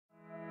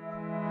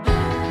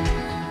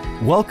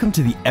Welcome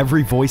to the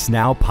Every Voice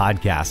Now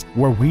podcast,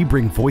 where we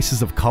bring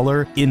voices of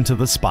color into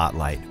the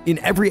spotlight. In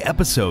every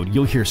episode,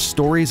 you'll hear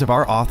stories of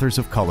our authors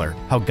of color,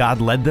 how God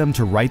led them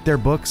to write their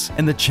books,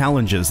 and the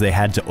challenges they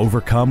had to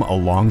overcome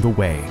along the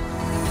way.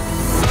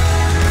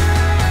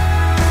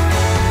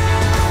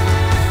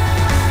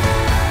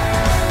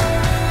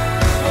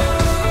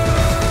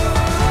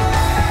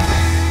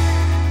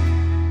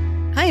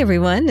 Hi,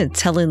 everyone.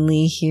 It's Helen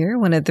Lee here,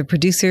 one of the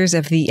producers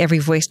of the Every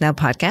Voice Now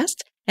podcast.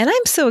 And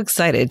I'm so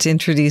excited to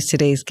introduce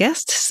today's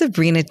guest,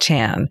 Sabrina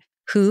Chan,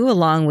 who,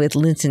 along with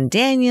Linton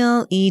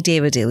Daniel, E.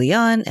 David de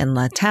Leon, and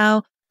La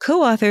Tao,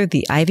 co-authored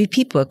the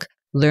IVP book,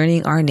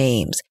 Learning Our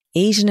Names,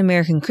 Asian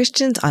American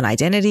Christians on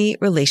Identity,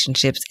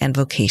 Relationships, and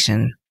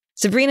Vocation.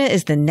 Sabrina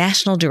is the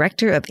National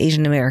Director of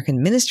Asian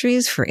American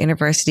Ministries for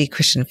InterVarsity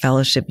Christian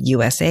Fellowship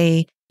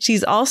USA.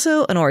 She's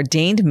also an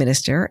ordained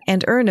minister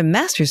and earned a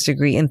master's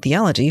degree in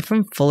theology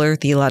from Fuller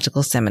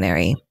Theological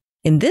Seminary.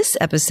 In this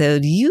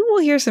episode, you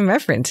will hear some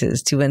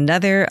references to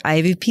another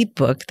IVP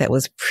book that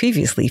was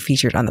previously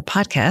featured on the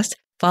podcast,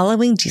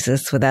 Following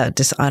Jesus Without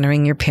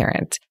Dishonoring Your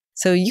Parent.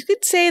 So you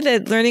could say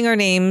that Learning Our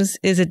Names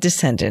is a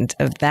descendant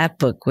of that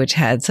book, which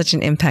had such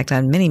an impact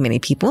on many, many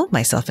people,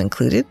 myself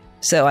included.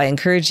 So I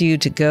encourage you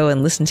to go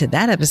and listen to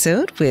that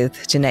episode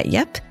with Jeanette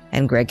Yep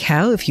and Greg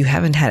Howe if you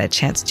haven't had a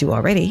chance to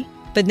already.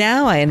 But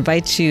now I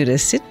invite you to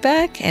sit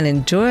back and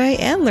enjoy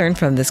and learn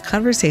from this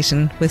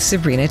conversation with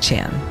Sabrina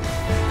Chan.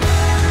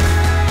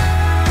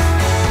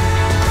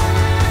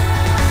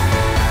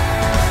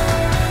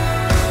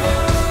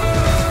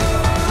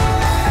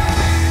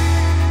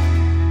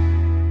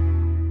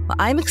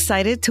 I'm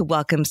excited to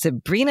welcome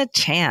Sabrina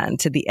Chan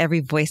to the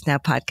Every Voice Now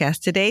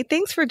podcast today.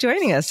 Thanks for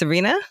joining us,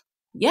 Sabrina.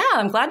 Yeah,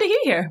 I'm glad to be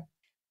here.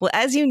 Well,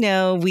 as you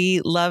know,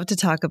 we love to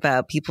talk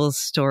about people's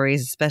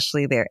stories,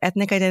 especially their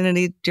ethnic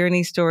identity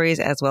journey stories,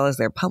 as well as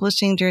their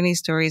publishing journey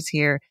stories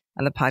here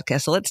on the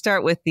podcast. So let's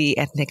start with the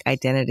ethnic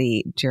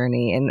identity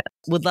journey, and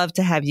would love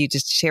to have you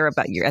just share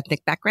about your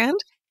ethnic background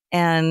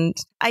and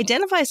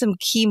identify some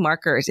key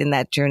markers in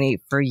that journey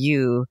for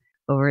you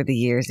over the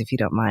years, if you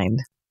don't mind.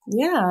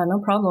 Yeah, no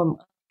problem.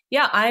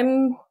 Yeah,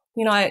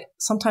 I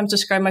sometimes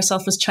describe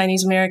myself as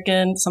Chinese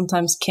American,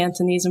 sometimes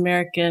Cantonese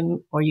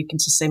American, or you can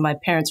just say my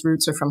parents'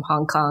 roots are from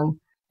Hong Kong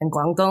and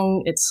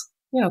Guangdong. It's,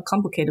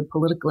 complicated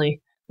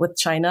politically with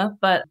China.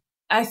 But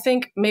I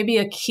think maybe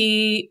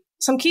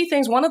some key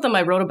things, one of them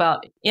I wrote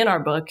about in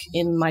our book,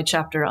 in my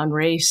chapter on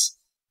race.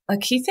 A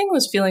key thing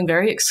was feeling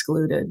very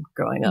excluded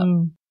growing up.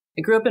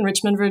 I grew up in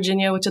Richmond,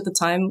 Virginia, which at the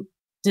time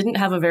didn't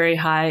have a very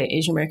high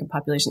Asian American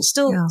population.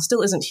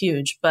 Still isn't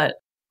huge, but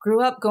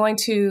grew up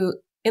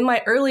in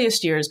my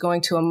earliest years, going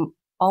to an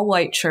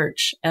all-white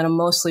church and a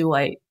mostly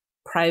white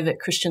private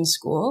Christian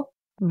school.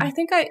 I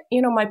think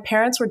my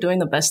parents were doing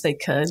the best they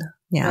could.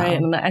 Yeah. Right.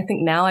 And I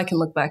think now I can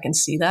look back and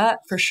see that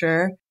for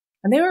sure.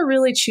 And they were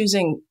really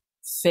choosing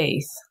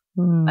faith,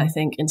 I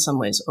think, in some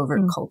ways over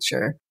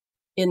culture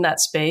in that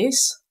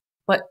space.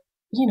 But,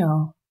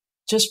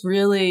 just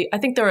really, I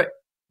think there were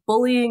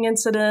bullying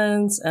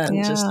incidents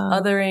and just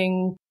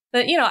othering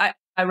that,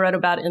 I wrote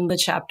about in the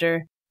chapter.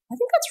 I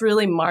think that's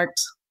really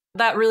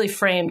that really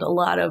framed a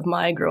lot of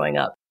my growing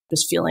up,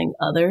 just feeling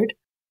othered.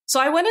 So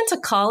I went into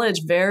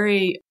college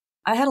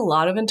I had a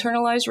lot of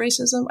internalized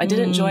racism. I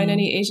didn't join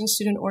any Asian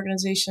student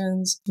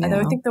organizations. Yeah.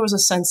 I think there was a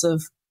sense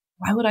of,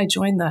 why would I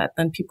join that?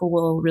 Then people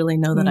will really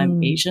know that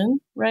I'm Asian,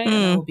 right? And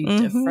I will be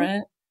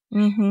different.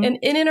 And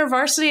in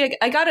InterVarsity,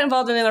 I got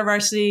involved in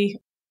InterVarsity.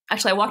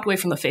 Actually, I walked away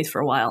from the faith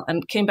for a while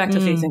and came back to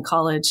faith in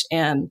college.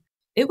 And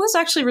it was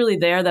actually really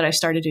there that I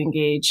started to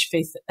engage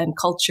faith and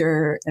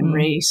culture and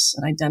race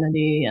and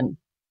identity. And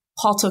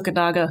Paul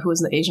Tokunaga, who was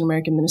the Asian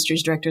American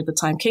Ministries director at the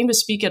time, came to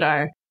speak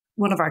at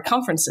one of our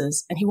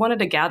conferences, and he wanted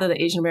to gather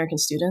the Asian American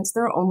students.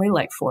 There were only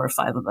like 4 or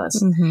 5 of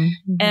us.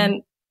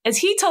 And as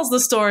he tells the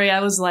story,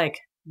 I was like,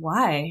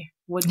 why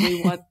would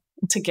we want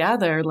to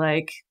gather?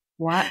 Like,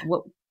 what?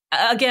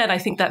 Again, I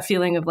think that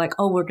feeling of like,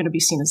 oh, we're going to be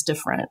seen as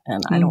different,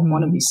 and I don't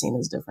want to be seen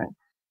as different.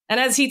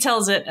 And as he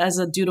tells it, as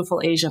a dutiful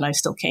Asian, I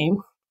still came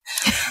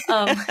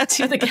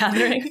to the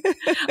gathering.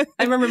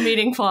 I remember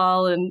meeting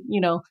Paul and,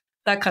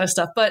 that kind of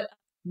stuff. But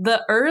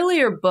the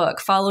earlier book,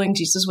 Following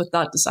Jesus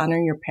Without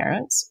Dishonoring Your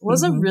Parents,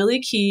 was a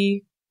really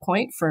key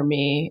point for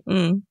me,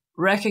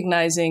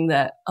 recognizing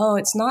that,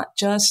 it's not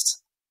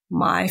just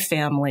my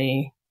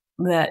family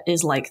that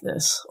is like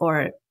this,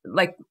 or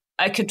like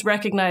I could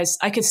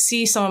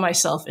see some of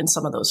myself in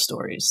some of those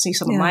stories, see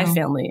some of my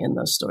family in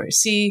those stories,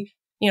 see,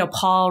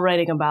 Paul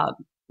writing about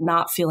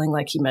not feeling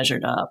like he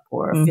measured up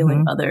or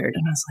feeling othered.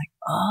 And I was like,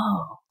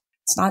 oh,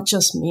 it's not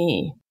just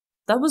me.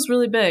 That was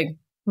really big.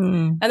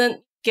 And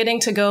then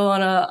getting to go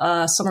on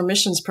a summer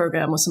missions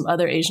program with some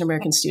other Asian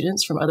American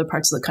students from other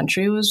parts of the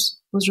country was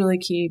really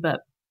key.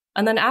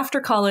 And then after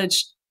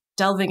college,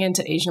 delving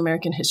into Asian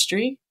American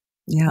history,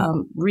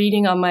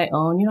 reading on my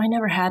own. I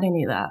never had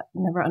any of that.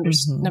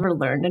 Never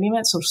learned any of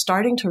it. So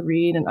starting to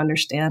read and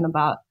understand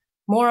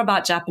more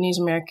about Japanese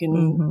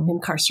American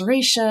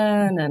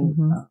incarceration and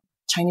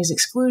Chinese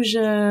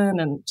exclusion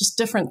and just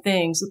different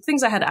things, the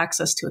things I had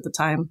access to at the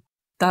time.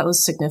 That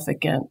was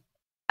significant.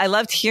 I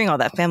loved hearing all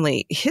that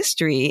family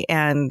history.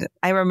 And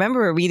I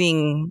remember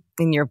reading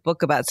in your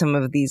book about some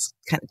of these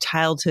kind of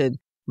childhood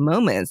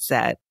moments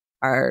that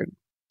are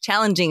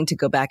challenging to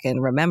go back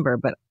and remember.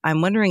 But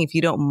I'm wondering if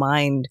you don't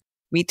mind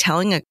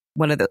retelling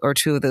one of the or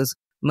two of those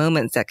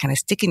moments that kind of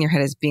stick in your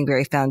head as being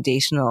very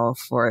foundational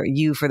for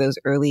you for those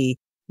early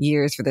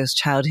years, for those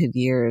childhood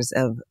years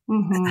of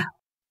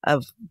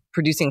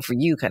producing for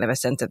you kind of a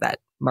sense of that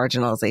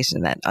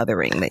marginalization, that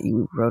othering that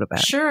you wrote about.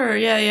 Sure.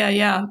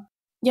 Yeah.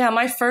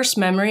 My first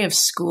memory of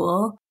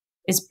school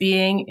is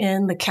being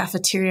in the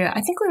cafeteria.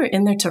 I think we were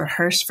in there to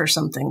rehearse for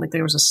something, like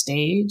there was a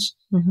stage.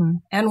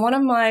 And one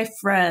of my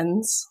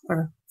friends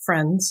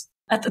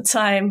at the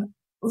time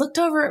looked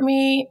over at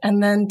me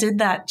and then did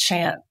that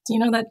chant. You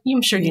know that?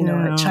 I'm sure you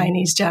know it.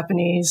 Chinese,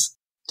 Japanese,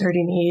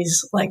 dirty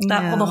knees, like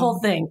that, well, the whole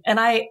thing. And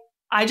I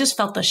just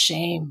felt the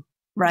shame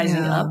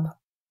rising up.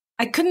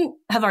 I couldn't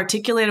have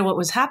articulated what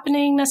was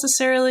happening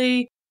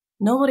necessarily.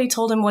 Nobody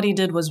told him what he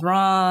did was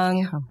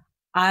wrong.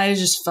 I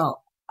just felt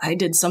I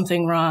did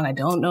something wrong. I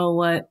don't know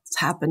what's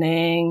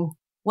happening.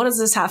 What does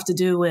this have to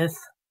do with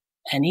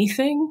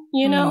anything,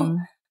 you know?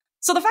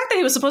 So the fact that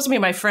he was supposed to be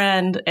my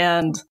friend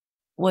and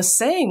was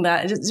saying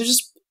that,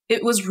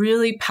 it was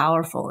really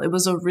powerful. It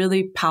was a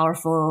really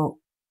powerful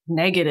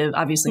negative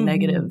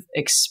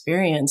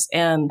experience.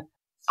 And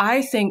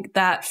I think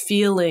that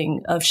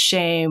feeling of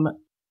shame,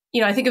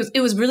 I think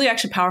it was really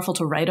actually powerful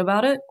to write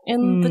about it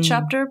in the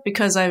chapter,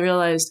 because I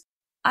realized,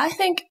 I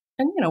think,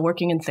 and,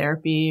 working in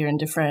therapy or in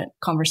different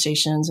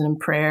conversations and in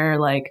prayer,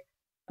 like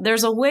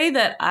there's a way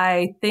that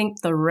I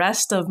think the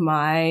rest of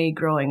my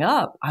growing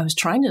up, I was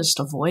trying to just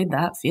avoid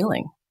that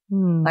feeling.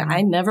 Like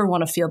I never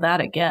want to feel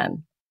that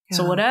again. Yeah.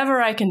 So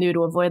whatever I can do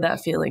to avoid that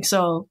feeling.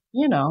 So,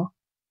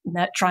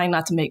 trying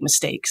not to make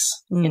mistakes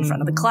in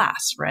front of the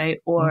class, right?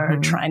 Or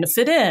trying to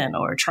fit in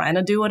or trying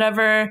to do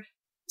whatever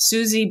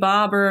Susie,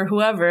 Bob, or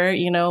whoever,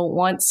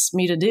 wants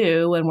me to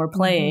do when we're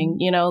playing,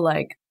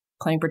 like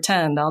playing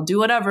pretend. I'll do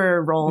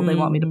whatever role they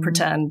want me to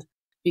pretend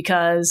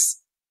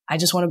because I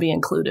just want to be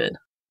included.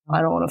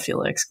 I don't want to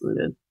feel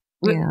excluded.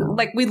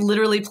 We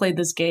literally played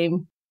this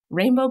game.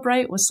 Rainbow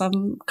Bright was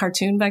some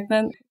cartoon back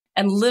then.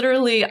 And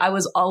literally, I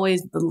was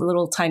always the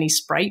little tiny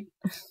sprite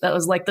that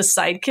was like the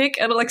sidekick.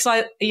 And like,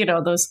 so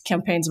those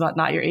campaigns about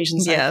not your Asian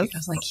sidekick. Yes. I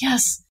was like,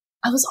 yes,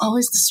 I was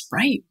always the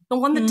sprite, the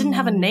one that didn't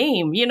have a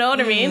name. You know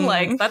what I mean?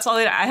 Like, that's all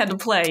I had to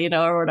play,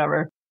 or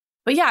whatever.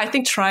 But yeah, I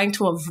think trying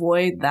to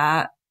avoid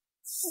that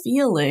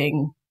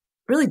feeling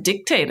really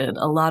dictated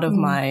a lot of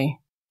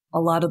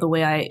the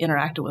way I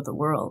interacted with the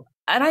world.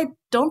 And I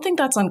don't think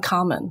that's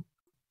uncommon.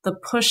 The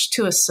push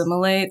to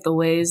assimilate the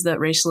ways that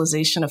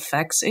racialization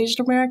affects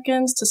Asian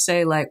Americans, to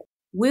say like,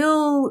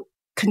 we'll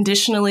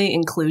conditionally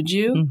include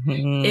you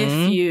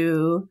if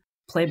you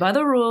play by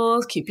the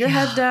rules, keep your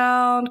head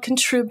down,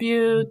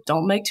 contribute,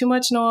 don't make too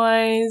much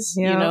noise,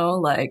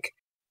 like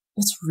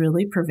it's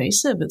really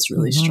pervasive. It's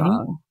really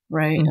strong.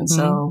 Right. And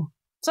so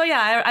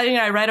yeah,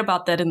 I write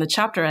about that in the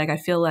chapter. Like, I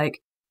feel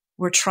like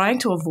we're trying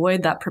to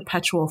avoid that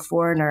perpetual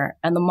foreigner,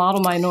 and the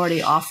model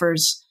minority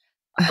offers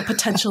a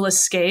potential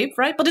escape,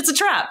 right? But it's a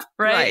trap,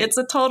 right? It's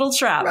a total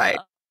trap.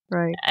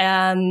 Right.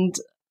 And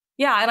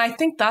yeah, and I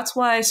think that's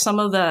why some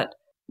of that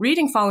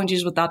reading Following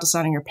Jesus Without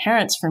Disowning Your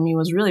Parents for me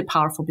was really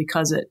powerful,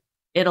 because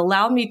it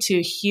allowed me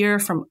to hear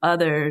from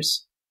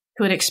others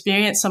who had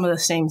experienced some of the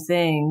same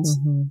things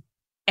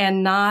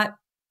and not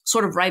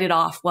sort of write it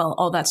off. Well,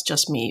 oh, that's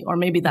just me, or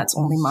maybe that's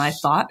only my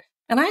thought.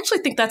 And I actually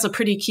think that's a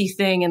pretty key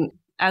thing. And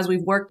as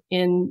we've worked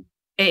in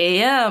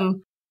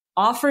AAM,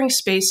 offering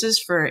spaces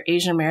for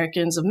Asian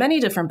Americans of many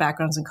different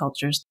backgrounds and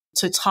cultures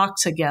to talk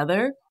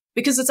together,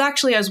 because it's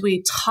actually as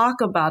we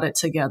talk about it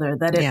together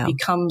that it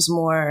becomes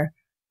more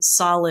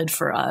solid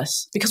for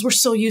us, because we're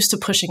so used to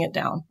pushing it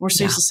down. We're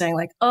so used to saying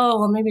like, oh,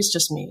 well, maybe it's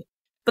just me.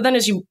 But then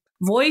as you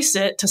voice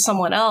it to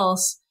someone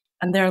else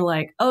and they're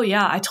like, oh,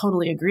 yeah, I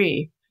totally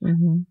agree.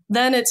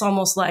 Then it's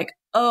almost like,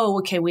 oh,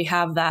 okay, we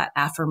have that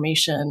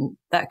affirmation,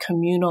 that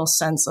communal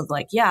sense of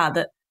like,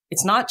 that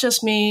it's not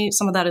just me.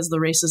 Some of that is the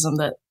racism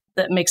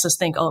that makes us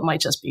think, oh, it might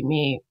just be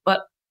me. But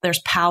there's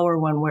power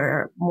when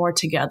we're more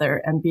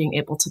together and being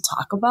able to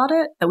talk about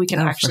it, that we can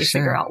actually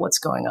figure out what's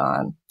going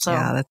on. So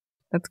yeah,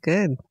 that's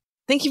good.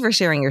 Thank you for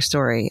sharing your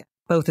story,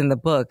 both in the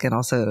book and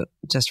also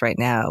just right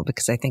now,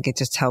 because I think it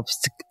just helps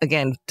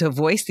to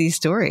voice these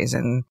stories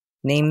and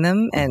name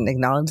them and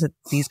acknowledge that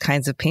these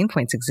kinds of pain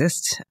points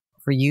exist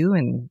for you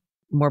and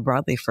more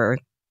broadly for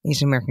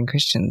Asian American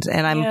Christians.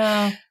 And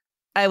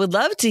I would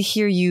love to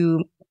hear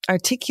you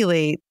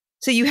articulate.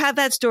 So you have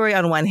that story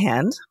on one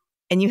hand,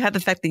 and you have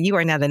the fact that you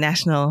are now the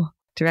National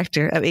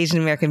Director of Asian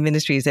American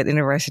Ministries at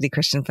InterVarsity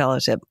Christian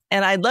Fellowship.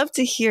 And I'd love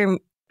to hear,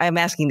 I'm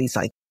asking these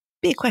like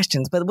big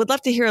questions, but would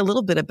love to hear a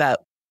little bit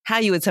about how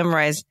you would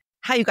summarize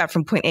how you got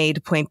from point A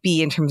to point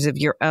B in terms of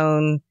your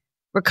own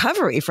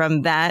recovery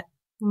from that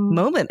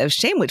moment of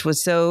shame, which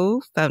was so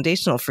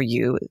foundational for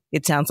you,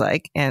 it sounds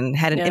like, and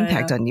had an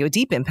impact on you, a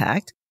deep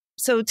impact.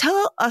 So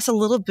tell us a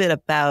little bit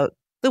about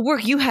the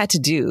work you had to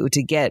do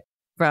to get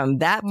from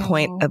that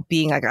point of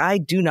being like, I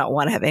do not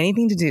want to have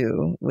anything to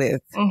do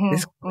with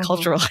this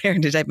cultural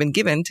heritage I've been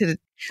given to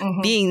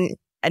being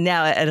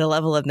now at a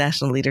level of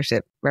national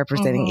leadership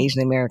representing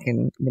Asian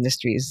American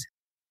ministries.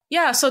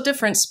 Yeah. So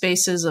different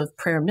spaces of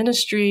prayer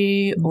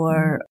ministry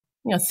or,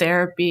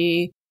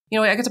 therapy.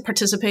 I got to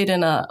participate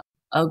in a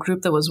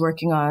group that was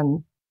working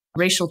on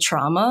racial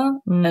trauma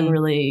and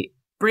really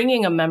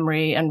bringing a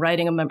memory and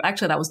writing a memory.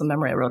 Actually, that was the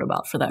memory I wrote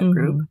about for that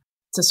group,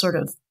 to sort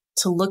of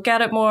to look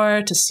at it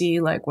more, to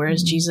see like, where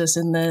is Jesus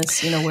in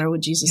this? Where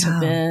would Jesus have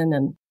been?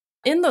 And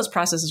in those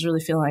processes, really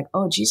feeling like,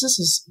 oh,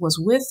 Jesus was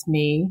with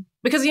me.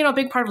 Because, a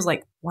big part was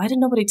like, why did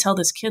nobody tell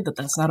this kid that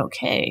that's not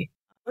okay?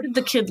 Where did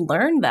the kid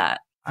learn that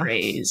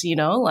phrase?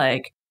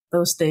 Like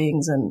those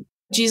things, and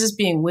Jesus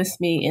being with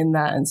me in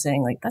that and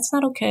saying like, that's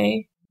not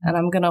okay. And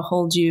I'm going to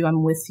hold you.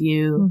 I'm with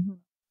you.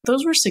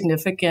 Those were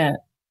significant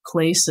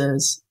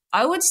places.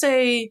 I would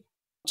say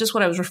just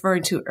what I was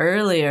referring to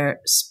earlier,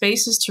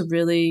 spaces to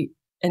really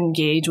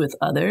engage with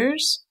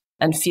others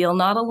and feel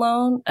not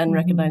alone and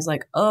recognize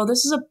like, oh,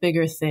 this is a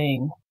bigger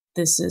thing.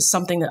 This is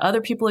something that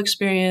other people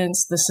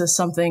experience. This is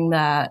something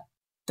that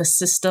the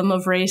system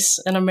of race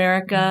in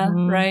America,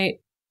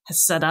 right,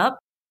 has set up,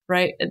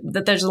 right?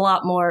 That there's a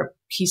lot more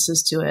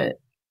pieces to it.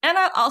 And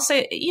I'll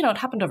say, it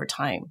happened over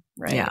time,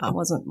 right? Yeah. It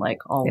wasn't like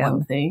all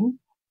one thing.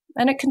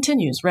 And it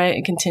continues, right?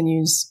 It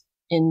continues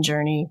in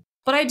journey.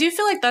 But I do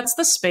feel like that's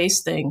the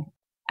space thing.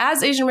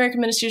 As Asian American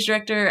Ministries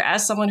Director,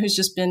 as someone who's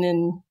just been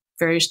in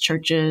various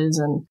churches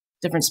and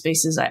different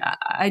spaces,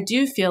 I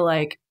do feel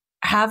like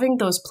having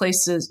those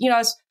places,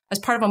 as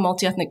part of a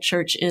multi-ethnic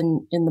church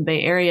in the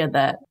Bay Area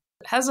that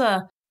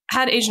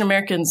had Asian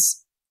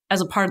Americans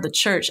as a part of the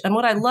church. And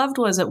what I loved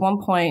was at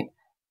one point,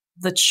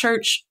 the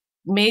church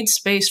made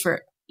space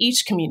for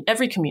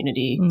every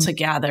community to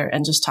gather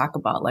and just talk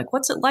about like,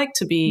 what's it like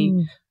to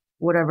be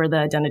whatever the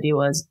identity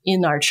was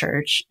in our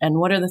church? And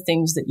what are the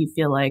things that you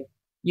feel like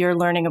you're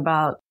learning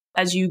about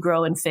as you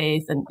grow in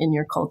faith and in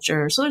your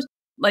culture? So there's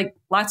like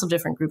lots of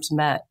different groups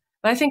met.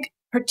 But I think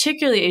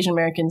particularly Asian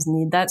Americans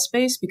need that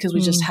space because we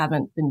just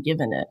haven't been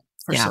given it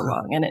for so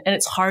long. And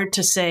it's hard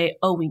to say,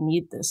 oh, we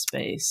need this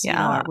space.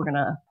 We're going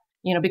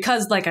to,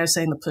 because like I was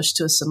saying, the push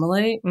to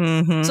assimilate.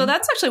 So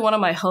that's actually one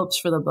of my hopes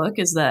for the book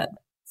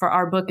for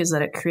our book is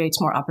that it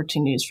creates more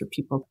opportunities for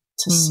people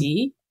to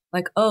see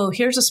like, oh,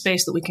 here's a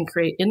space that we can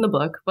create in the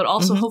book, but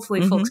also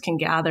hopefully folks can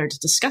gather to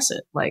discuss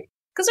it. Like,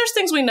 because there's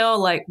things we know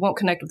like won't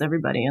connect with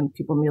everybody and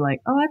people will be like,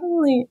 oh, I don't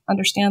really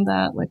understand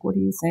that. Like, what do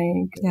you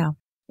think? Yeah.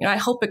 I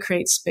hope it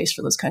creates space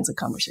for those kinds of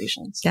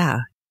conversations. Yeah.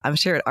 I'm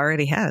sure it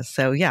already has.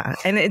 So yeah.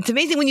 And it's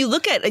amazing when you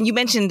look at, and you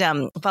mentioned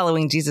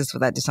following Jesus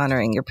without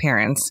dishonoring your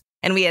parents.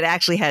 And we had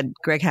actually had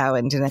Greg Howe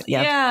and Jeanette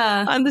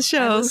on the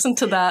show. I listened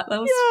to that.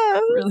 That was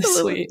really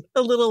sweet.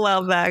 A little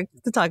while back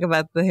to talk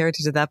about the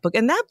heritage of that book.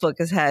 And that book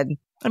has had,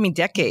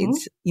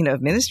 decades,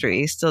 of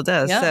ministry, still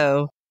does. Yeah.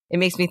 So it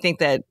makes me think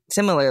that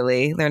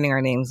similarly, learning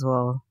our names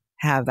will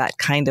have that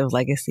kind of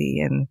legacy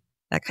and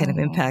that kind of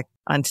impact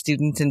on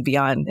students and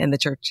beyond in the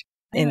church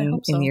in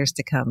years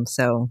to come.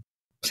 So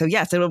we're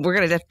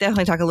going to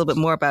definitely talk a little bit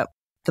more about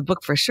the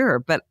book for sure.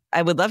 But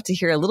I would love to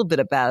hear a little bit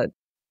about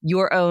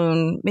your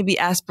own maybe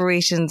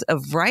aspirations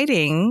of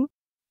writing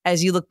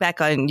as you look back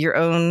on your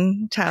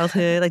own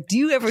childhood. Like,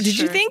 did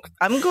you think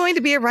I'm going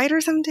to be a writer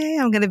someday?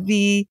 I'm going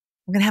to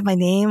have my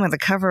name on the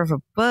cover of a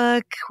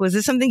book. Was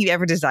this something you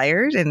ever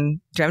desired and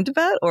dreamt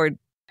about, or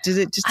did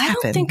it just happen?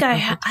 I don't think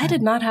I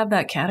did not have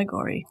that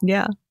category.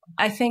 Yeah.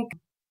 I think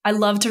I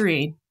love to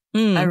read.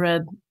 I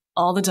read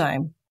all the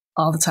time.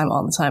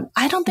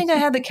 I don't think I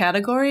had the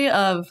category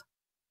of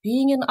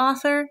being an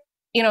author.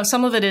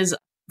 Some of it is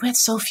we had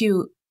so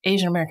few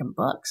Asian American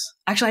books.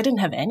 Actually, I didn't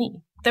have any.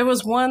 There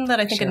was one that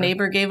I think a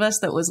neighbor gave us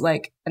that was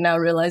like, I now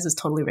realize is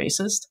totally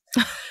racist.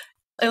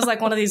 It was like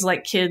one of these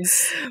like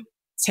kids'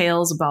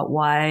 tales about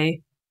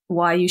why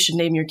you should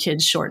name your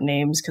kids short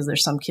names because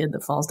there's some kid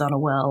that falls down a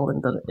well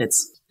and that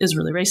is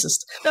really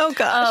racist. Oh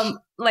gosh.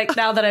 Like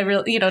now that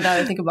now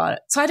I think about it.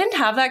 So I didn't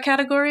have that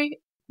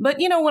category. But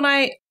when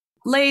I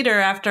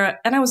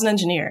and I was an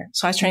engineer,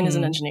 so I was trained as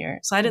an engineer.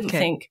 So I didn't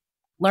think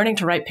learning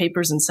to write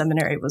papers in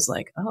seminary was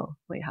like, oh,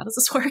 wait, how does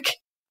this work?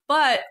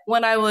 But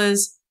when I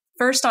was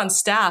first on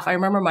staff, I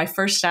remember my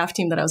first staff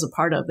team that I was a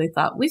part of, they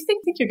thought, we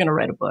think you're going to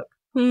write a book.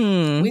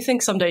 We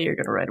think someday you're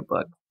going to write a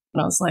book.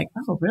 And I was like,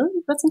 oh,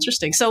 really? That's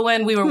interesting. So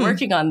when we were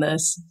working on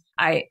this,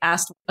 I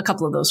asked a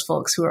couple of those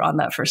folks who were on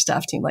that first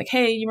staff team, like,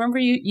 hey, you remember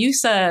you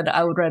said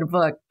I would write a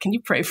book. Can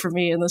you pray for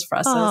me in this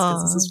process?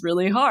 Because this is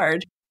really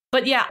hard.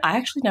 But yeah, I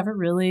actually never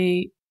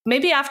really,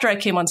 maybe after I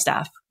came on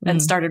staff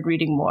and started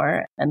reading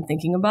more and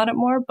thinking about it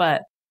more.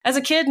 But as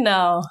a kid,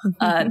 no,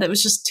 that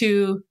was just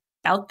too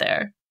out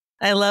there.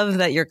 I love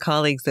that your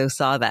colleagues, though,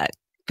 saw that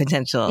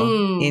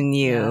potential in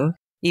you,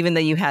 even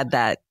though you had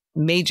that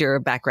major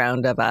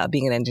background of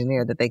being an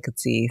engineer, that they could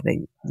see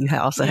that you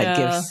also had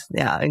gifts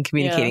in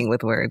communicating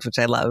with words, which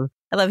I love.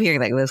 I love hearing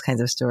like those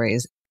kinds of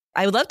stories.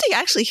 I would love to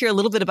actually hear a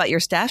little bit about your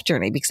staff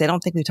journey, because I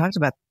don't think we talked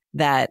about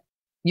that,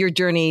 your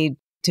journey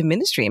to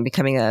ministry and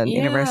becoming a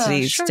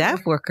university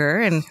staff worker.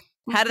 And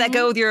How did that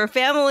go with your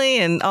family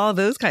and all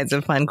those kinds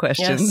of fun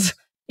questions?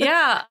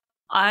 Yes.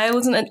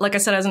 Yeah. Like I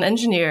said, I was an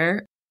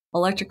engineer,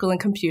 electrical and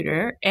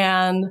computer,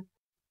 and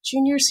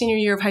senior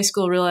year of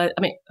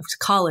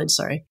college,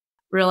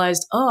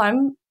 realized,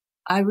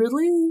 I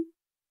really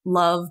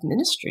love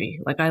ministry.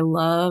 Like I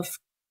love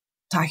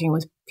talking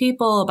with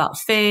people about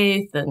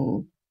faith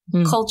and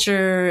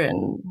culture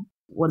and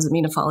what does it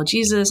mean to follow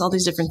Jesus, all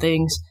these different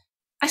things.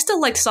 I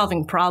still liked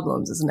solving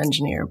problems as an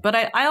engineer, but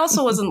I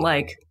also wasn't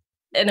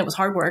and it was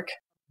hard work,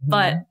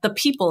 but the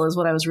people is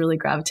what I was really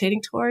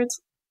gravitating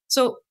towards.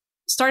 So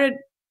started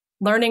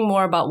learning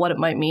more about what it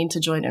might mean to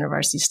join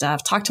InterVarsity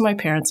staff, talked to my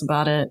parents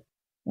about it.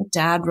 My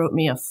dad wrote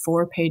me a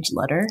 4-page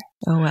letter.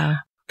 Oh, wow.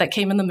 That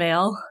came in the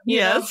mail.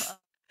 Yes.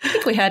 I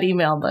think we had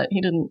email, but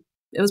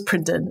it was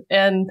printed.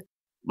 And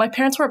my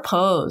parents were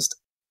opposed,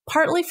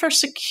 partly for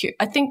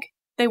I think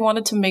they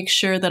wanted to make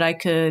sure that I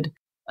could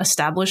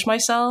establish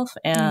myself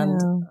and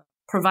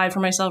provide for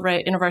myself,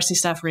 right? InterVarsity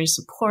staff raised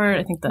support.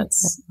 I think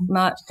that's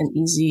not an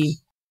easy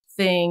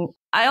thing.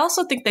 I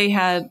also think they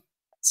had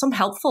some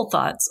helpful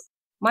thoughts.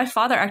 My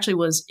father actually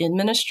was in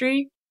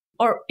ministry,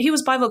 or he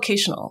was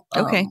bivocational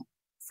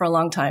for a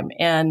long time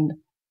and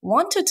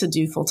wanted to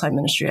do full-time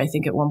ministry, I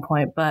think, at one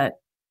point, but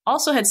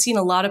also had seen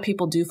a lot of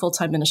people do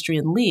full-time ministry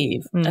and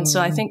leave. And so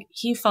I think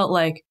he felt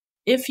like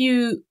if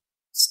you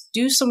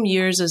do some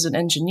years as an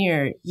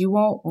engineer, you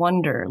won't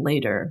wonder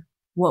later,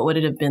 what would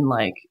it have been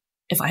like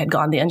if I had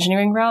gone the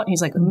engineering route?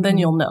 He's like, then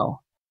you'll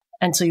know.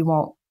 And so you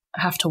won't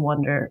have to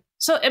wonder.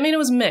 So, I mean, it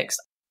was mixed.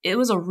 It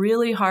was a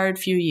really hard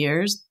few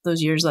years,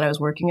 those years that I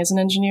was working as an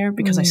engineer,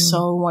 because I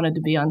so wanted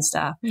to be on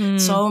staff.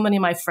 So many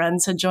of my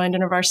friends had joined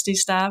InterVarsity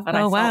staff, and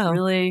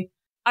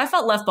I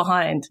felt left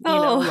behind,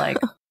 like,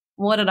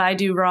 what did I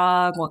do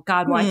wrong? Well,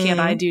 God, why can't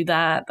I do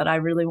that I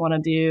really want to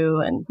do?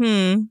 And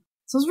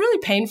so it was really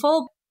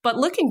painful. But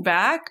looking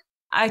back,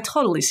 I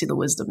totally see the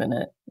wisdom in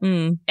it.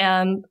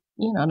 And,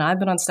 now I've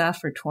been on staff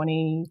for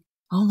 20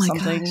 something,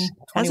 21,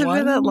 has it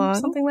been that long?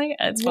 Something like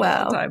that. It's been a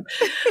long time.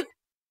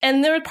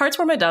 And there were parts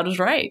where my dad was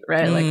right?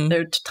 Like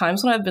there are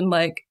times when I've been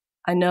like,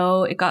 I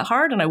know it got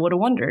hard and I would have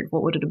wondered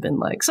what would it have been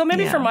like. So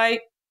maybe for my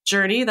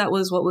journey, that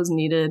was what was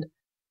needed.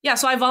 Yeah.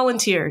 So I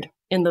volunteered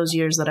in those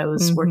years that I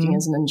was working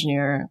as an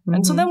engineer.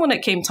 And so then when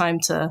it came time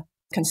to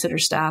consider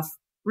staff,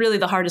 really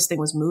the hardest thing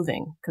was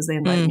moving, because they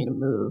invited me to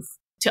move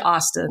to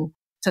Austin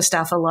to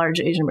staff a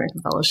large Asian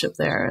American fellowship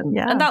there.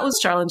 And that was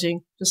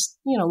challenging. Just,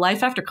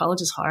 life after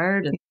college is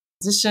hard, and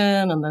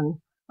transition. And then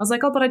I was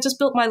like, but I just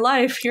built my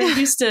life here in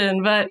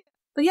Houston. But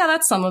yeah,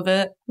 that's some of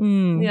it.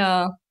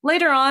 Yeah.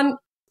 Later on,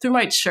 through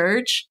my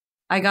church,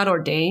 I got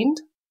ordained,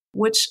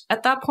 which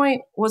at that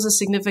point was a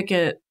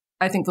significant,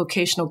 I think,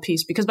 vocational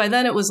piece, because by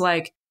then it was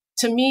like,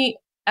 to me,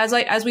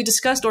 as we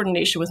discussed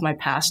ordination with my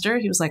pastor,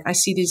 he was like, I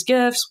see these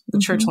gifts. The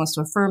church wants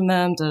to affirm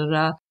them. Da, da,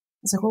 da.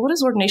 I was like, well, what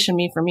does ordination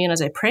mean for me? And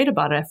as I prayed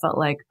about it, I felt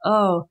like,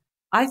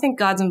 I think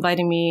God's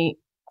inviting me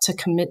to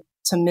commit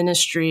to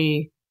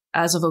ministry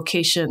as a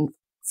vocation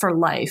for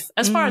life,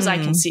 as far as I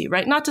can see,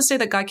 right? Not to say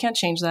that God can't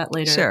change that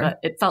later, but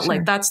it felt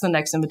like that's the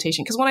next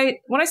invitation. Because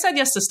when I said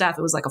yes to staff,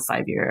 it was like a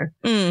 5-year.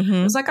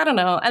 It was like, I don't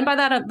know. And by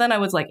that, then I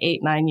was like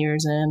 8-9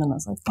 years in, and I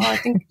was like, I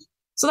think,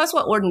 so that's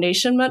what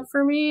ordination meant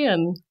for me.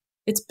 And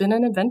it's been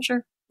an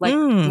adventure. Like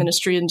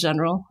ministry in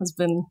general has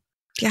been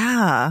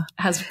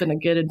a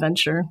good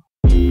adventure.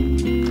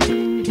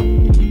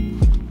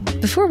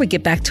 Before we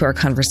get back to our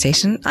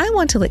conversation, I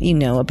want to let you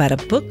know about a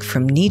book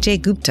from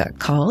Nijay Gupta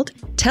called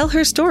Tell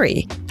Her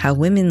Story: How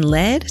Women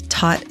Led,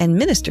 Taught, and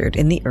Ministered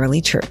in the Early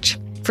Church.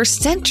 For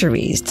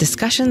centuries,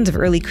 discussions of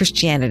early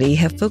Christianity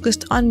have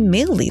focused on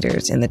male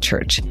leaders in the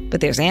church, but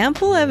there's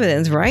ample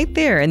evidence right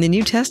there in the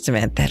New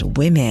Testament that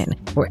women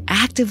were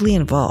actively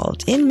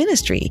involved in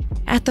ministry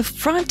at the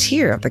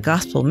frontier of the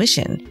gospel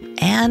mission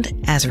and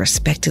as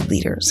respected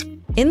leaders.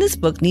 In this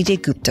book,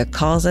 Nijay Gupta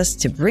calls us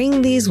to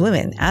bring these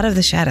women out of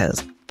the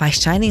shadows by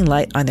shining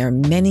light on their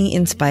many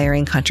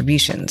inspiring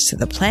contributions to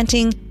the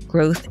planting,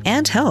 growth,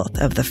 and health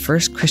of the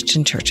first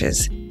Christian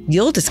churches.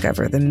 You'll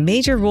discover the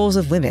major roles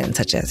of women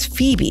such as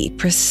Phoebe,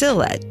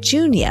 Priscilla,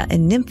 Junia,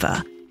 and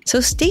Nympha.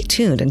 So stay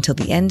tuned until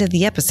the end of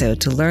the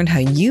episode to learn how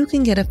you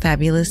can get a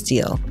fabulous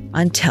deal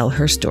on Tell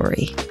Her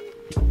Story.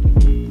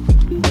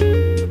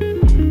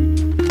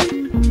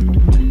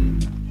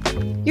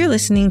 You're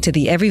listening to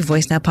the Every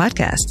Voice Now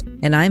podcast,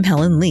 and I'm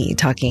Helen Lee,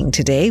 talking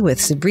today with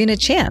Sabrina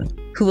Chan,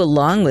 who,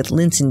 along with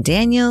Linson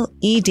Daniel,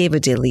 E.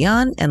 David de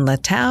Leon, and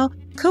Latau,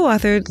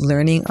 co-authored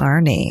Learning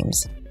Our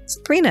Names.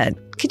 Sabrina,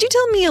 could you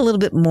tell me a little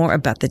bit more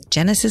about the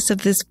genesis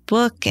of this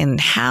book and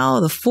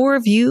how the four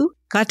of you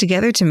got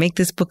together to make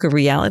this book a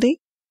reality?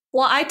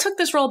 Well, I took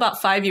this role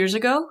about 5 years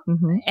ago,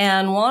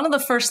 and one of the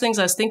first things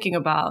I was thinking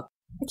about,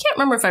 I can't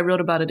remember if I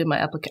wrote about it in my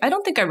application. I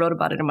don't think I wrote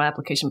about it in my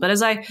application, but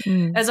as I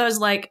was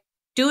like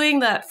doing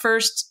that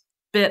first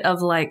bit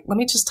of like, let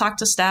me just talk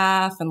to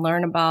staff and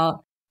learn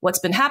about what's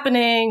been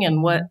happening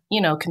and what,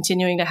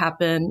 continuing to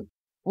happen.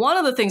 One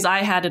of the things I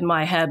had in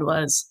my head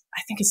was,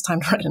 I think it's time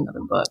to write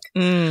another book.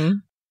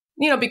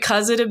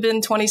 Because it had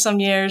been 20 some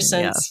years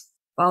since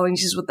Following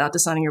Jesus Without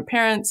Disowning Your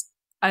Parents.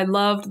 I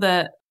loved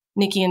that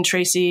Nikki and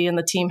Tracy and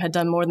the team had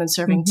done more than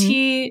serving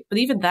tea, but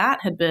even that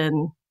had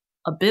been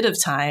a bit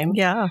of time.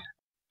 Yeah.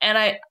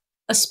 And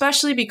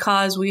especially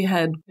because we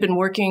had been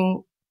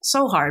working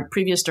so hard,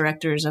 previous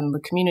directors and the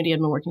community had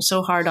been working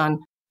so hard on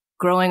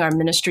growing our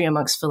ministry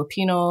amongst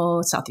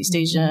Filipino, Southeast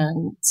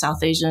Asian,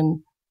 South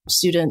Asian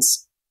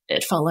students.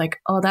 It felt like,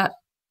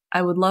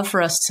 I would love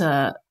for us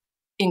to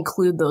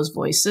include those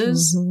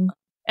voices.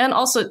 And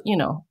also,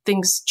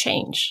 things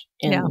change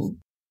in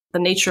the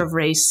nature of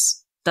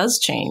race does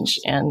change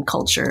and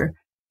culture.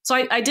 So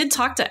I did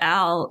talk to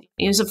Al.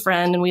 He was a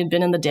friend and we had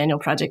been in the Daniel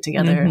Project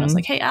together. And I was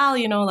like, hey, Al,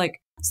 I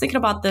was thinking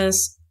about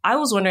this. I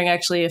was wondering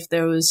actually if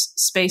there was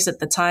space at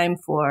the time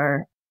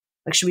for,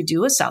 should we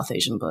do a South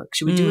Asian book?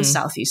 Should we do a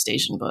Southeast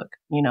Asian book?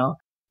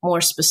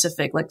 More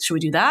specific, should we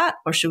do that?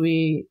 Or should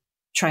we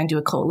try and do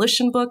a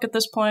coalition book at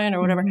this point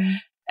or whatever?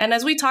 And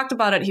as we talked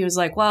about it, he was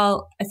like,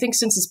 well, I think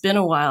since it's been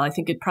a while, I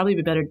think it'd probably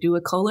be better to do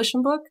a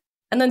coalition book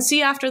and then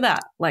see after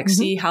that,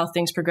 see how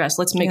things progress.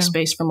 Let's make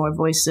space for more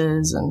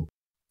voices. And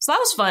so that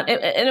was fun.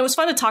 And it was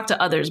fun to talk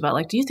to others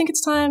about do you think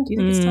it's time? Do you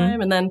think it's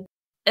time?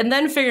 And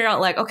then figure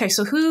out okay,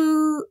 so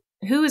who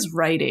is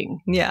writing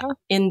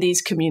in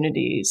these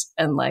communities?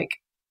 And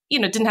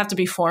it didn't have to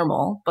be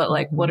formal, but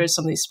what are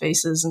some of these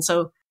spaces? And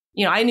so,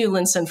 I knew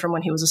Linson from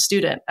when he was a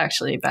student,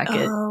 actually, back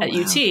at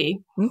UT.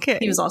 Okay.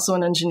 He was also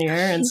an engineer.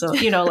 And so,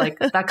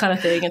 that kind of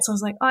thing. And so I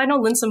was like, I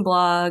know Linson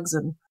blogs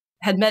and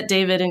had met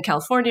David in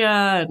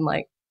California.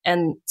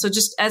 And so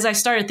just as I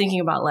started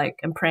thinking about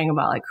and praying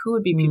about who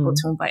would be people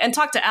to invite and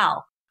talk to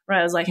Al,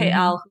 right? I was like, hey,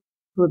 Al,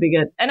 who would be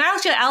good? And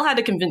actually, Al had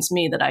to convince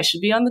me that I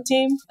should be on the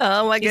team.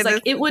 Oh my goodness. He's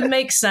like, it would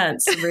make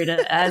sense, Sabrina,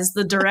 as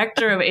the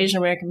director of Asian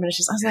American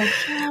Ministries. I was like,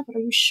 yeah, but are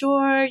you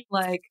sure?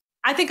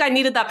 I think I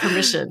needed that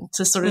permission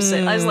to sort of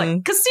say, I was like,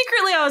 because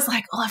secretly I was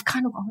like, I've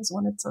kind of always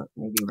wanted to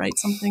maybe write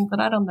something, but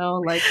I don't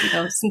know.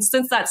 Since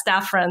that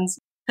staff friends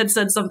had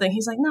said something,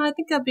 he's like, no, I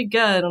think that'd be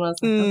good. And I was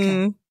like,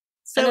 okay.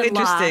 So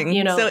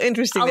interesting. So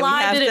interesting that we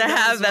have to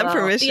have that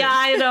permission. Yeah,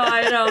 I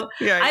know.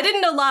 Right. I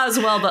didn't know La as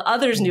well, but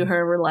others knew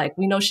her. Were like,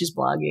 we know she's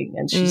blogging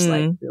and she's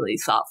really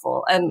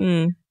thoughtful.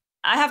 And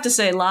I have to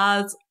say,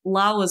 La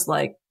was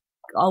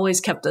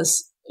always kept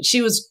us.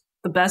 She was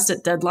the best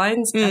at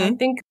deadlines. And I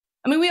think,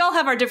 we all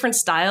have our different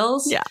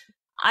styles. Yeah.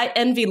 I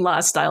envy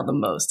La's style the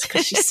most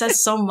because she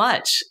says so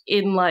much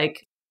in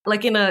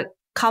in a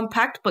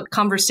compact but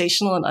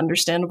conversational and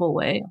understandable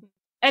way.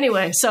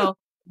 Anyway, so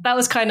that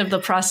was kind of the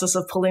process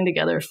of pulling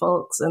together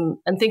folks and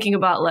thinking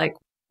about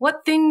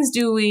what things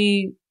do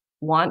we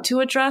want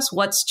to address?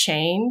 What's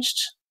changed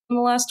in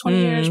the last 20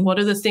 years? What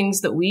are the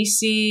things that we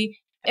see?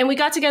 And we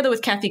got together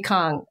with Kathy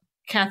Kong.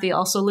 Kathy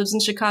also lives in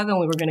Chicago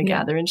and we were going to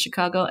gather in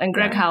Chicago. And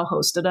Greg Howe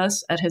hosted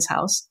us at his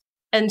house.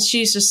 And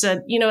she's just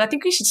said, I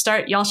think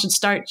y'all should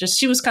start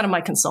she was kind of my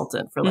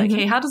consultant for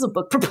hey, how does a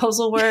book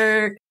proposal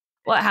work?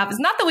 What happens?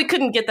 Not that we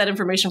couldn't get that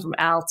information from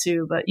Al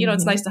too, but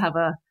it's nice to have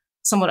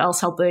someone else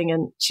helping.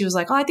 And she was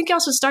like, I think y'all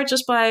should start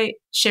just by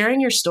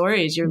sharing your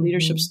stories, your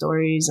leadership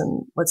stories,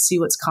 and let's see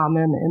what's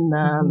common in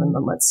them. And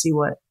then let's see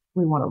what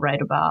we want to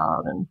write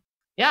about. And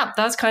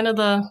that's kind of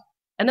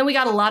and then we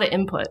got a lot of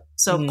input.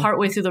 So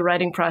partway through the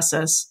writing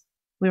process,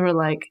 we were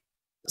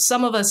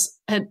some of us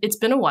it's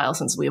been a while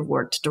since we have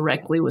worked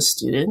directly with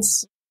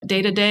students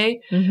day to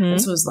day.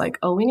 And so it was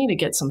we need to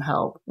get some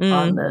help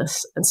on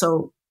this. And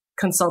so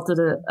consulted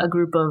a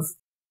group of,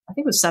 I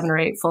think it was 7 or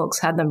 8 folks,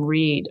 had them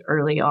read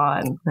early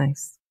on.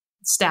 Nice.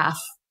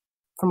 Staff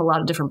from a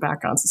lot of different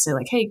backgrounds to say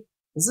hey,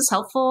 is this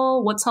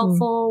helpful? What's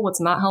helpful? What's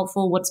not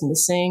helpful? What's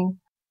missing?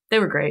 They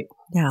were great.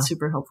 Yeah.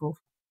 Super helpful.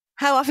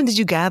 How often did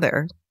you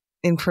gather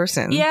in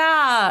person?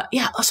 Yeah.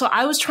 So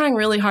I was trying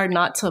really hard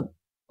not to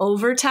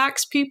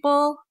overtax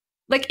people.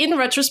 In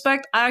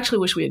retrospect, I actually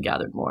wish we had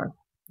gathered more.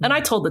 And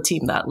I told the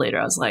team that later.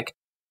 I was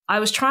I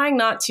was trying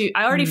not to,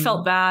 I already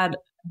felt bad,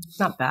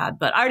 not bad,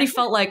 but I already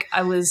felt like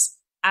I was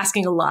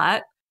asking a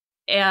lot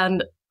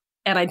and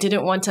I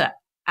didn't want to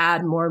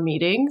add more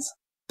meetings.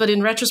 But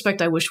in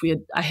retrospect, I wish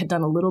I had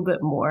done a little bit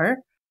more,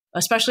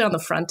 especially on the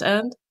front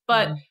end.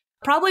 But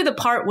probably the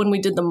part when we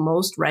did the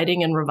most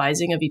writing and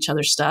revising of each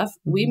other's stuff,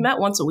 we met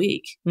once a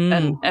week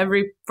and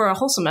for a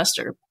whole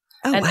semester.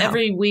 Oh, and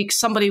every week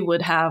somebody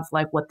would have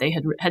what they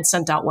had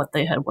sent out, what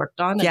they had worked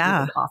on, and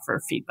we would offer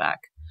feedback.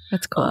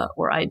 That's cool.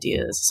 Or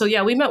ideas. So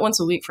we met once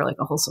a week for a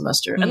whole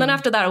semester. And then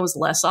after that, it was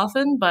less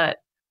often, but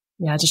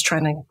just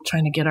trying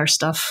to get our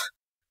stuff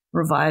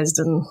revised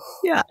and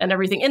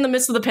everything in the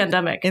midst of the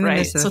pandemic,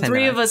 right? So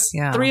three of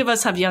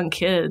us have young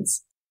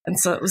kids. And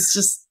so it was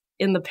just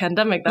in the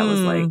pandemic, that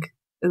was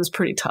it was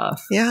pretty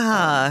tough.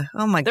 Yeah.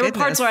 Oh my goodness. There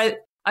were parts where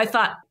I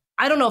thought,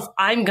 I don't know if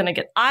I'm going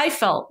to I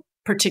felt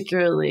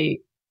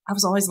particularly, I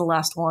was always the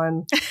last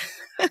one.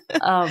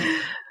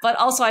 But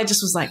also I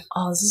just was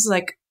this is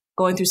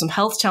going through some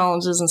health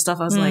challenges and stuff.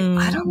 I was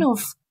I don't know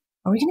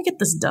are we going to get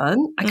this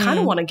done? I kind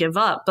of want to give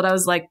up, but I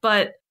was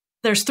but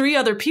there's 3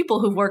 other people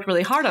who've worked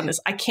really hard on this.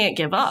 I can't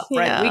give up,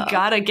 right? We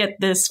got to get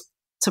this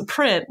to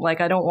print.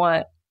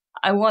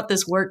 I want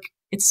this work.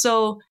 It's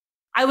so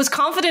I was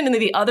confident in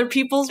the other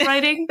people's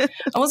writing.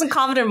 I wasn't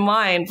confident in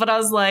mine, but I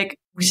was like,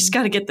 we just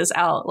got to get this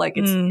out. Like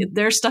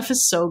their stuff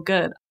is so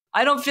good.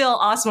 I don't feel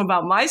awesome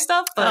about my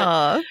stuff,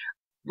 but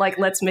like,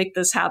 let's make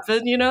this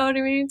happen. You know what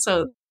I mean?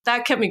 So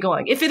that kept me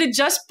going. If it had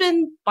just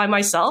been by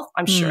myself,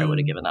 I'm sure I would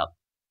have given up.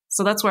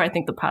 So that's where I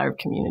think the power of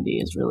community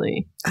is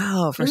really,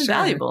 for really sure,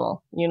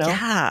 valuable, you know?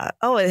 Yeah.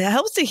 Oh, it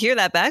helps to hear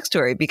that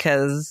backstory,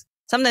 because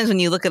sometimes when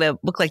you look at a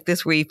book like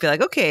this where you feel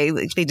like, okay,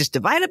 like they just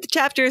divide up the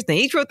chapters, they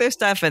each wrote their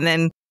stuff, and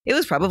then it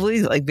was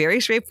probably like very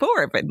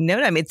straightforward. But no,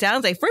 I mean, it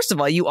sounds like, first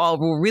of all, you all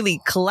were really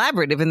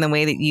collaborative in the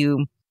way that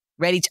you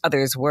read each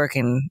other's work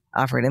and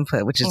offered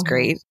input, which is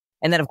great.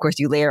 And then, of course,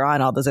 you layer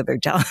on all those other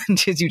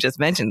challenges you just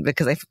mentioned,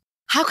 because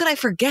how could I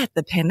forget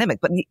the pandemic?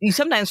 But you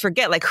sometimes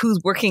forget like who's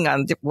working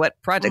on what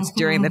projects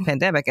during the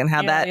pandemic, and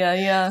how that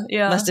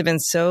must have been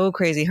so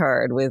crazy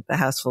hard with a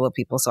house full of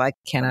people. So I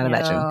cannot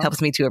imagine.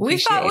 Helps me to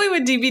appreciate. We thought we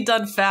would be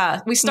done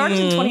fast. We started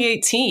in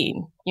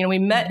 2018. You know, we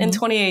met in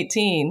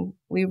 2018.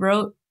 We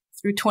wrote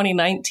through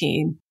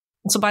 2019.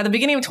 And so by the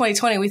beginning of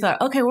 2020, we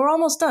thought, okay, we're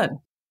almost done.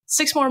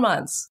 6 more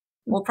months.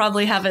 We'll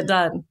probably have it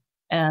done.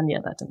 And yeah,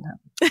 that didn't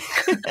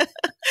happen.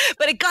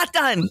 But it got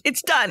done.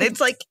 It's done.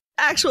 It's like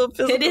actual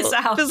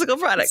physical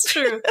product. It's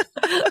true.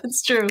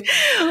 It's true.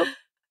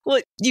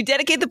 Well, you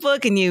dedicate the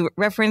book and you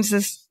reference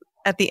this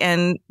at the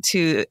end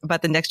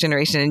about the next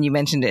generation, and you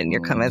mentioned it in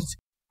your comments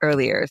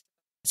earlier.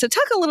 So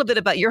talk a little bit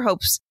about your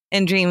hopes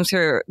and dreams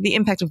for the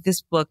impact of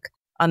this book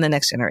on the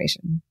next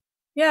generation.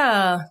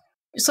 Yeah.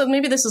 So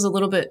maybe this is a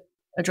little bit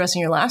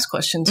addressing your last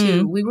question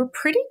too. We were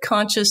pretty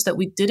conscious that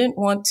we didn't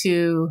want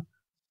to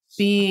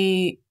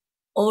be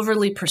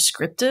overly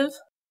prescriptive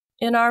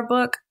in our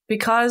book,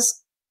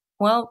 because,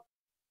 well,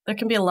 there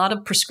can be a lot of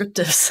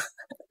prescriptives.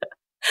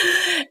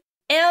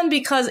 And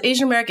because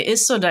Asian America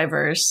is so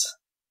diverse,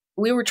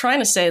 we were trying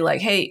to say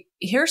like, hey,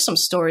 here's some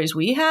stories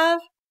we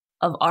have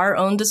of our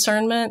own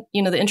discernment.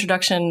 You know, the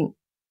introduction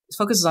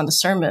focuses on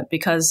discernment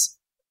because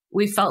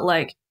we felt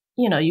like,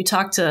 you know, you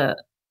talk to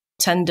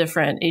 10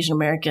 different Asian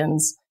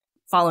Americans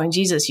following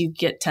Jesus, you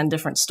get 10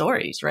 different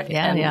stories, right?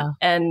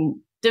 And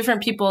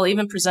different people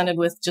even presented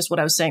with just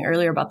what I was saying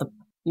earlier about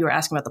you were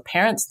asking about the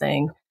parents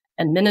thing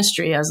and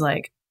ministry as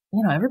like,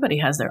 you know, everybody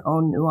has their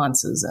own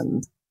nuances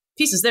and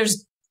pieces.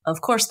 There's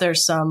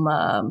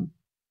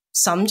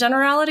some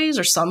generalities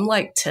or some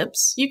like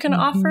tips you can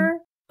offer,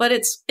 but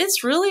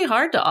it's really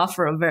hard to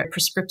offer a very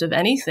prescriptive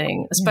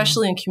anything,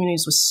 especially in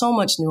communities with so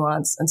much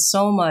nuance and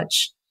so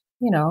much,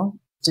 you know,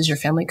 does your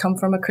family come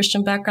from a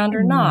Christian background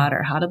or not?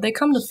 Or how did they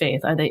come to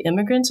faith? Are they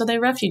immigrants? Are they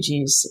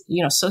refugees?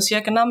 You know,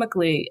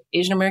 socioeconomically,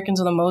 Asian Americans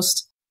are the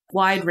most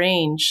wide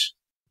range.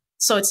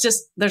 So it's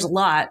just, there's a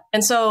lot.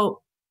 And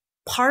so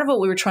part of what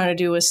we were trying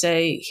to do was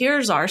say,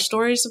 here's our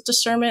stories of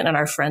discernment and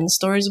our friends'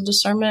 stories of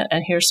discernment.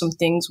 And here's some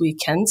things we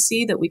can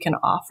see that we can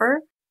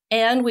offer.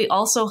 And we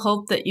also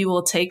hope that you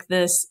will take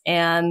this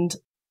and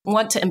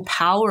want to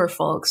empower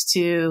folks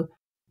to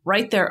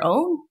write their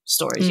own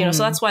stories. You know,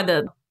 so that's why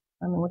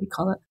what do you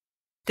call it?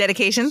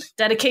 Dedication.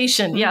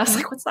 Yeah. I was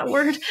like, what's that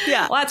word?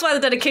 Yeah. Well, that's why the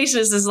dedication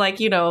is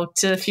like, you know,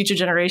 to future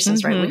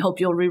generations, right? We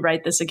hope you'll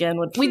rewrite this again.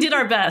 We did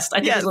our best,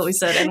 I think is what we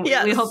said. And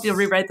we hope you'll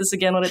rewrite this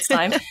again when it's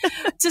time.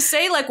 To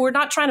say like, we're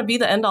not trying to be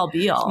the end all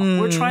be all.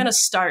 We're trying to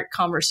start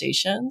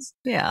conversations.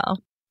 Yeah.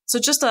 So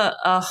just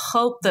a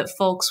hope that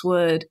folks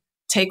would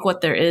take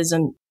what there is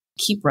and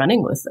keep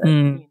running with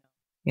it.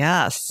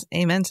 Yes.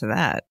 Amen to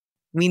that.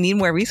 We need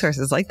more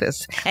resources like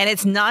this. And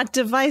it's not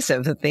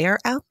divisive that they are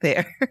out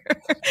there.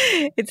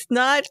 It's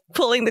not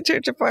pulling the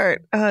church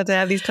apart to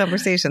have these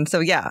conversations. So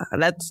yeah,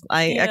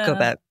 I echo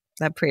that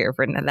prayer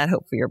and that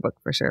hope for your book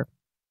for sure.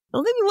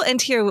 Well, maybe we'll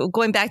end here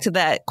going back to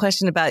that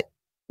question about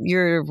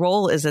your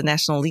role as a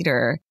national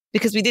leader,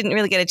 because we didn't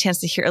really get a chance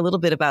to hear a little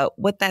bit about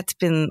what that's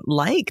been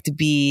like to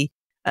be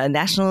a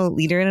national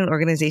leader in an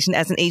organization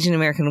as an Asian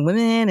American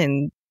woman,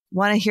 and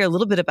want to hear a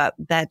little bit about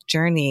that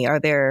journey. Are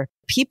there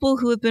people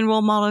who have been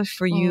role models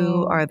for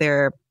you? Are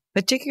there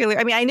particular,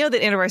 I mean, I know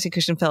that InterVarsity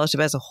Christian Fellowship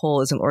as a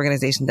whole is an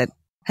organization that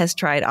has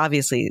tried,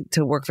 obviously,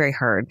 to work very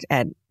hard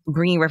at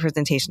bringing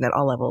representation at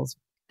all levels.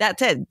 That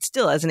said,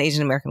 still, as an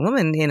Asian American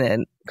woman in a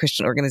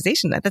Christian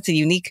organization, that's a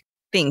unique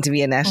thing to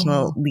be a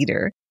national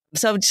leader.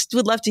 So I just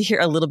would love to hear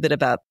a little bit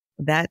about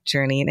that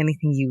journey and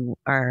anything you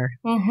are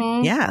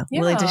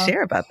willing to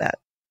share about that.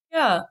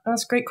 Yeah,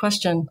 that's a great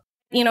question.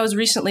 You know, I was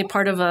recently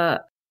part of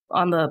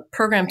on the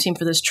program team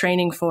for this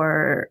training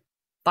for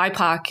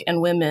BIPOC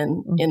and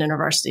women in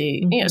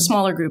InterVarsity, you know, a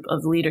smaller group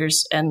of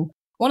leaders. And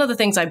one of the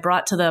things I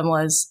brought to them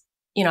was,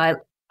 you know,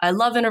 I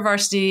love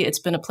InterVarsity. It's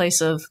been a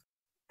place of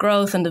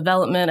growth and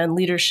development and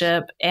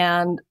leadership.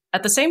 And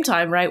at the same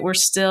time, right, we're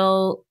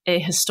still a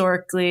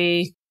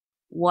historically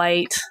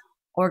white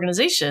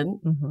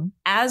organization,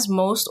 as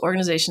most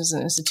organizations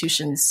and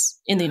institutions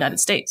in the United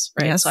States,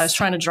 right? So I was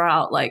trying to draw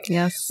out like,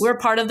 we're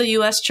part of the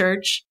U.S.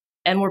 church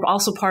and we're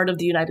also part of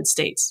the United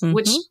States,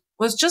 which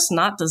was just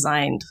not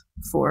designed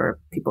for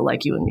people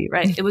like you and me,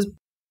 right? It was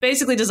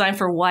basically designed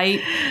for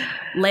white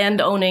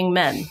land-owning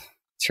men,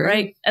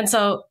 right? And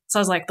so I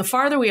was like, the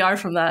farther we are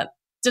from that,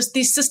 just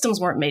these systems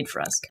weren't made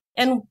for us.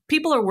 And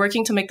people are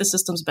working to make the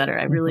systems better.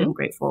 I really am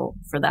grateful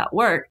for that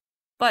work.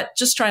 But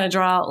just trying to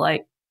draw out,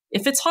 like,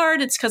 if it's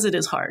hard, it's because it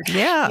is hard.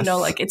 Yeah. You know,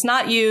 like, it's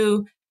not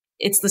you,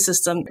 it's the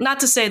system.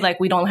 Not to say, like,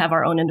 we don't have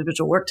our own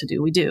individual work to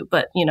do. We do,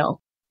 but, you know,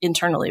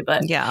 internally.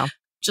 But yeah,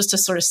 just to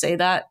sort of say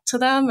that to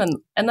them.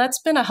 And that's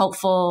been a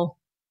helpful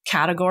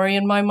category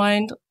in my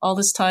mind all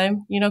this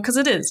time, you know, because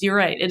it is, you're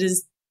right. It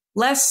is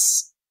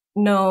less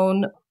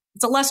known.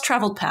 It's a less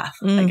traveled path,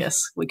 I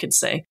guess we could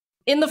say.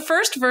 In the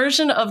first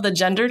version of the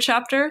gender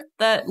chapter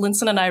that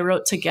Linson and I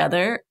wrote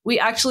together, we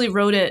actually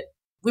wrote it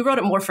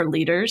more for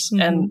leaders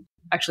and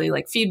actually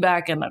like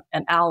feedback. And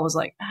Al was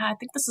like, I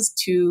think this is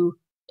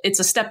it's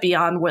a step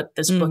beyond what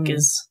this book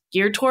is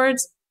geared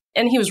towards.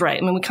 And he was right.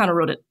 I mean, we kind of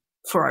wrote it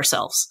for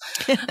ourselves.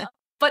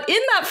 But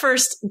in that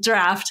first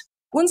draft,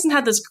 Linson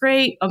had this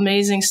great,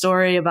 amazing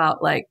story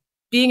about like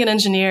being an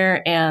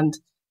engineer, and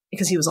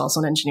because he was also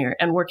an engineer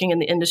and working in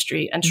the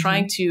industry and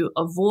trying to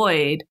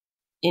avoid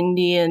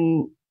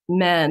Indian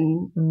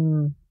men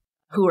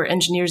who were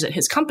engineers at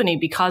his company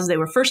because they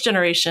were first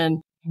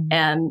generation.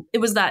 And it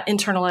was that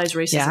internalized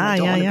racism. I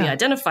don't want to be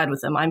identified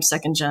with them. I'm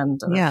second gen.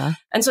 Yeah.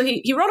 And so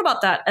he wrote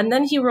about that. And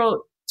then he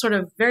wrote sort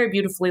of very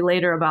beautifully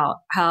later about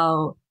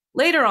how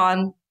later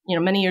on, you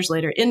know, many years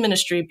later in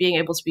ministry, being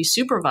able to be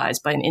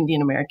supervised by an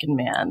Indian American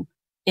man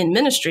in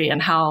ministry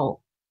and how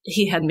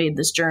he had made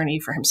this journey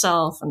for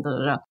himself and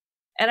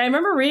And I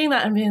remember reading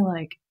that and being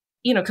like,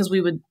 you know, because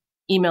we would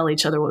email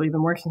each other what we've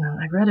been working on.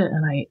 I read it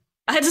and I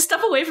had to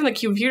step away from the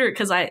computer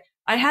because I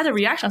had a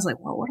reaction. I was like,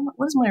 well,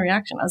 what is my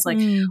reaction? I was like,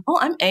 oh,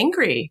 I'm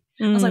angry.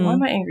 I was like, why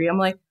am I angry? I'm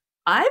like,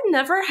 I've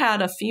never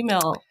had a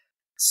female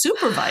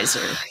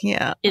supervisor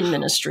in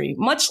ministry,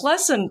 much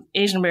less an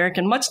Asian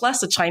American, much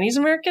less a Chinese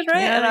American,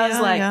 right? And I was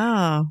like,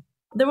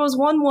 there was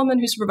one woman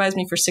who supervised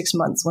me for 6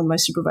 months when my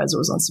supervisor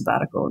was on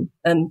sabbatical.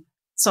 And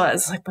so I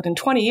was like, but in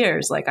 20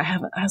 years, like I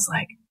was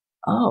like,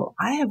 oh,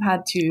 I have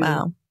had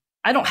to,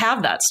 I don't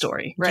have that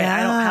story, right?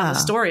 I don't have a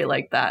story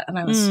like that. And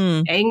I was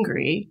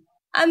angry.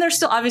 And there's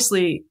still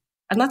obviously,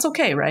 and that's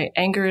okay, right?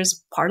 Anger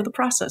is part of the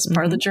process,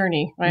 part of the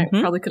journey, right?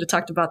 Probably could have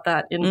talked about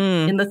that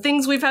in the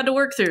things we've had to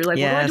work through. Like,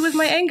 what do I do with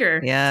my anger?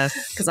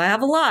 Yes. Because I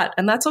have a lot,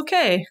 and that's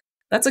okay.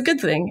 That's a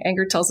good thing.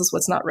 Anger tells us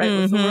what's not right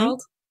with the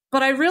world.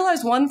 But I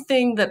realized one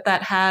thing that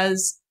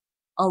has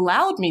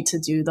allowed me to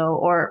do, though,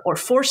 or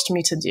forced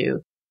me to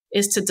do,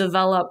 is to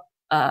develop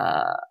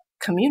a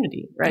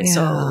community, right?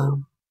 Yeah.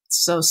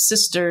 So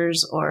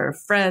sisters or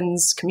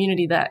friends,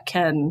 community that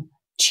can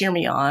cheer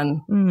me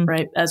on,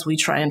 right? As we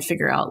try and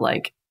figure out,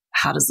 like,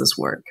 how does this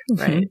work,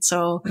 right?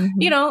 So,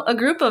 you know,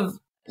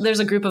 there's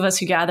a group of us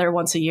who gather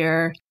once a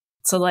year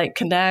to like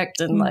connect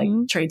and like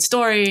trade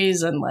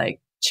stories and like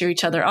cheer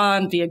each other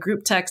on via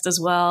group text as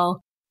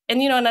well.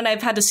 And, you know, and then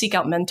I've had to seek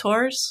out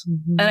mentors.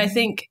 And I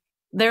think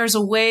there's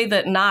a way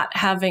that not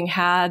having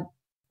had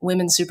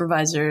women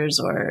supervisors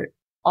or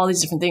all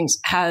these different things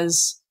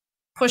has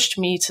pushed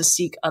me to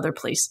seek other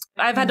places.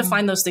 I've had to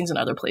find those things in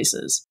other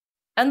places.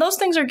 And those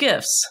things are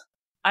gifts.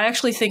 I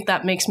actually think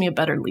that makes me a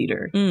better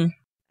leader.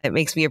 It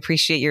makes me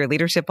appreciate your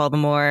leadership all the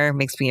more,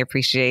 makes me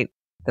appreciate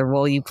the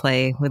role you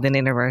play within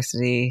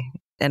InterVarsity,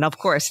 and of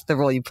course, the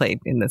role you played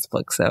in this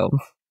book. So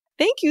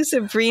thank you,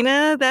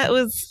 Sabrina. That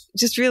was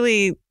just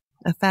really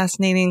a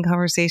fascinating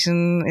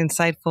conversation,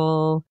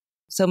 insightful,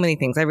 so many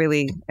things. I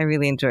really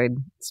enjoyed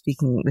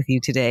speaking with you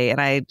today. And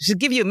I should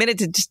give you a minute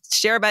to just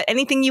share about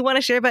anything you want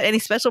to share about, any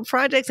special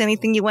projects,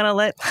 anything you want to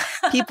let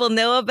people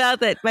know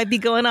about that might be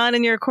going on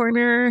in your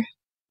corner.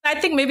 I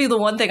think maybe the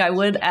one thing I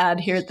would add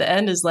here at the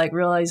end is like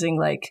realizing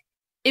like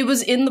it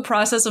was in the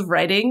process of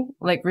writing,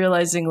 like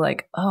realizing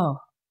like, oh,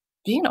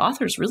 being an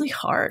author is really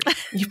hard.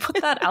 You put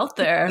that out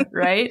there,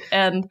 right?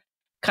 And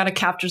kind of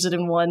captures it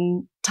in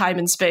one time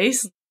and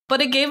space.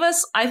 But it gave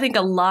us, I think,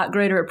 a lot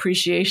greater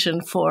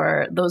appreciation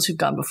for those who've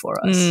gone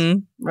before us,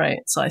 right?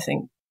 So I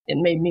think it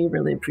made me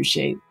really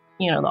appreciate,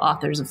 you know, the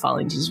authors of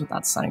Following Jesus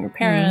Without Designing Your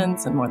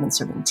Parents and More Than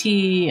Serving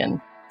Tea. And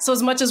so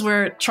as much as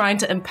we're trying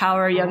to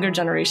empower younger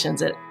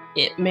generations, it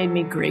made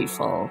me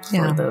grateful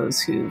for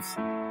those who've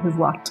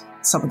walked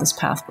some of this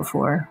path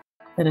before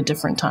at a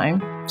different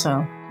time.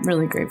 So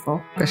really grateful.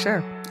 For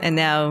sure. And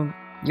now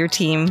your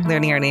team,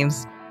 Learning Our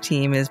Names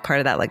team, is part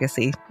of that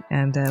legacy.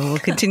 And we'll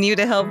continue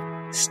to help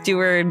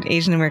steward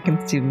Asian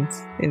American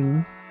students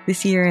in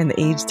this year and the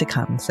age to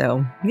come.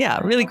 So yeah,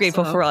 really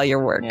grateful for all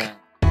your work. Yeah.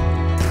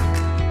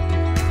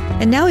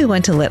 And now we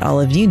want to let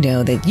all of you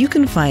know that you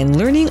can find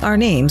Learning Our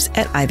Names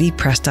at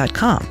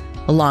ivpress.com.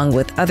 along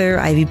with other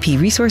IVP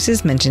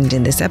resources mentioned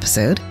in this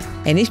episode.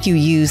 And if you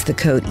use the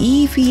code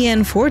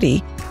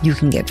EVN40, you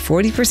can get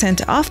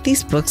 40% off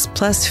these books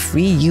plus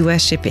free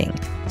U.S. shipping.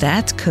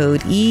 That's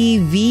code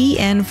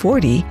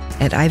EVN40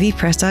 at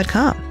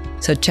ivpress.com.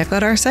 So check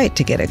out our site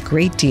to get a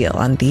great deal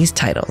on these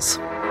titles.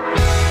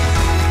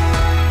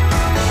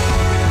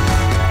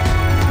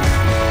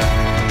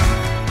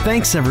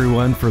 Thanks,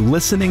 everyone, for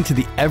listening to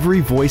the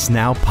Every Voice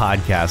Now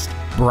podcast,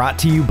 brought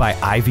to you by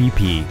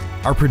IVP.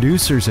 Our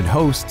producers and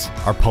hosts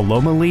are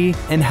Paloma Lee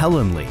and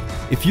Helen Lee.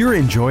 If you're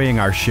enjoying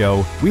our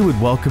show, we would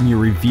welcome your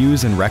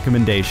reviews and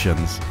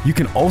recommendations. You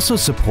can also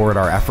support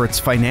our efforts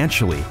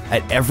financially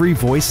at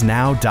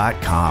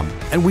everyvoicenow.com,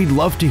 and we'd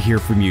love to hear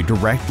from you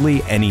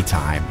directly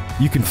anytime.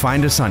 You can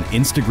find us on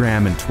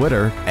Instagram and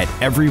Twitter at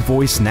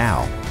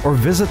everyvoicenow, or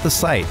visit the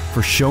site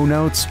for show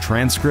notes,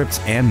 transcripts,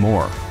 and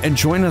more. And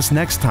join us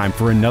next time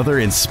for another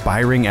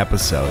inspiring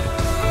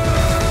episode.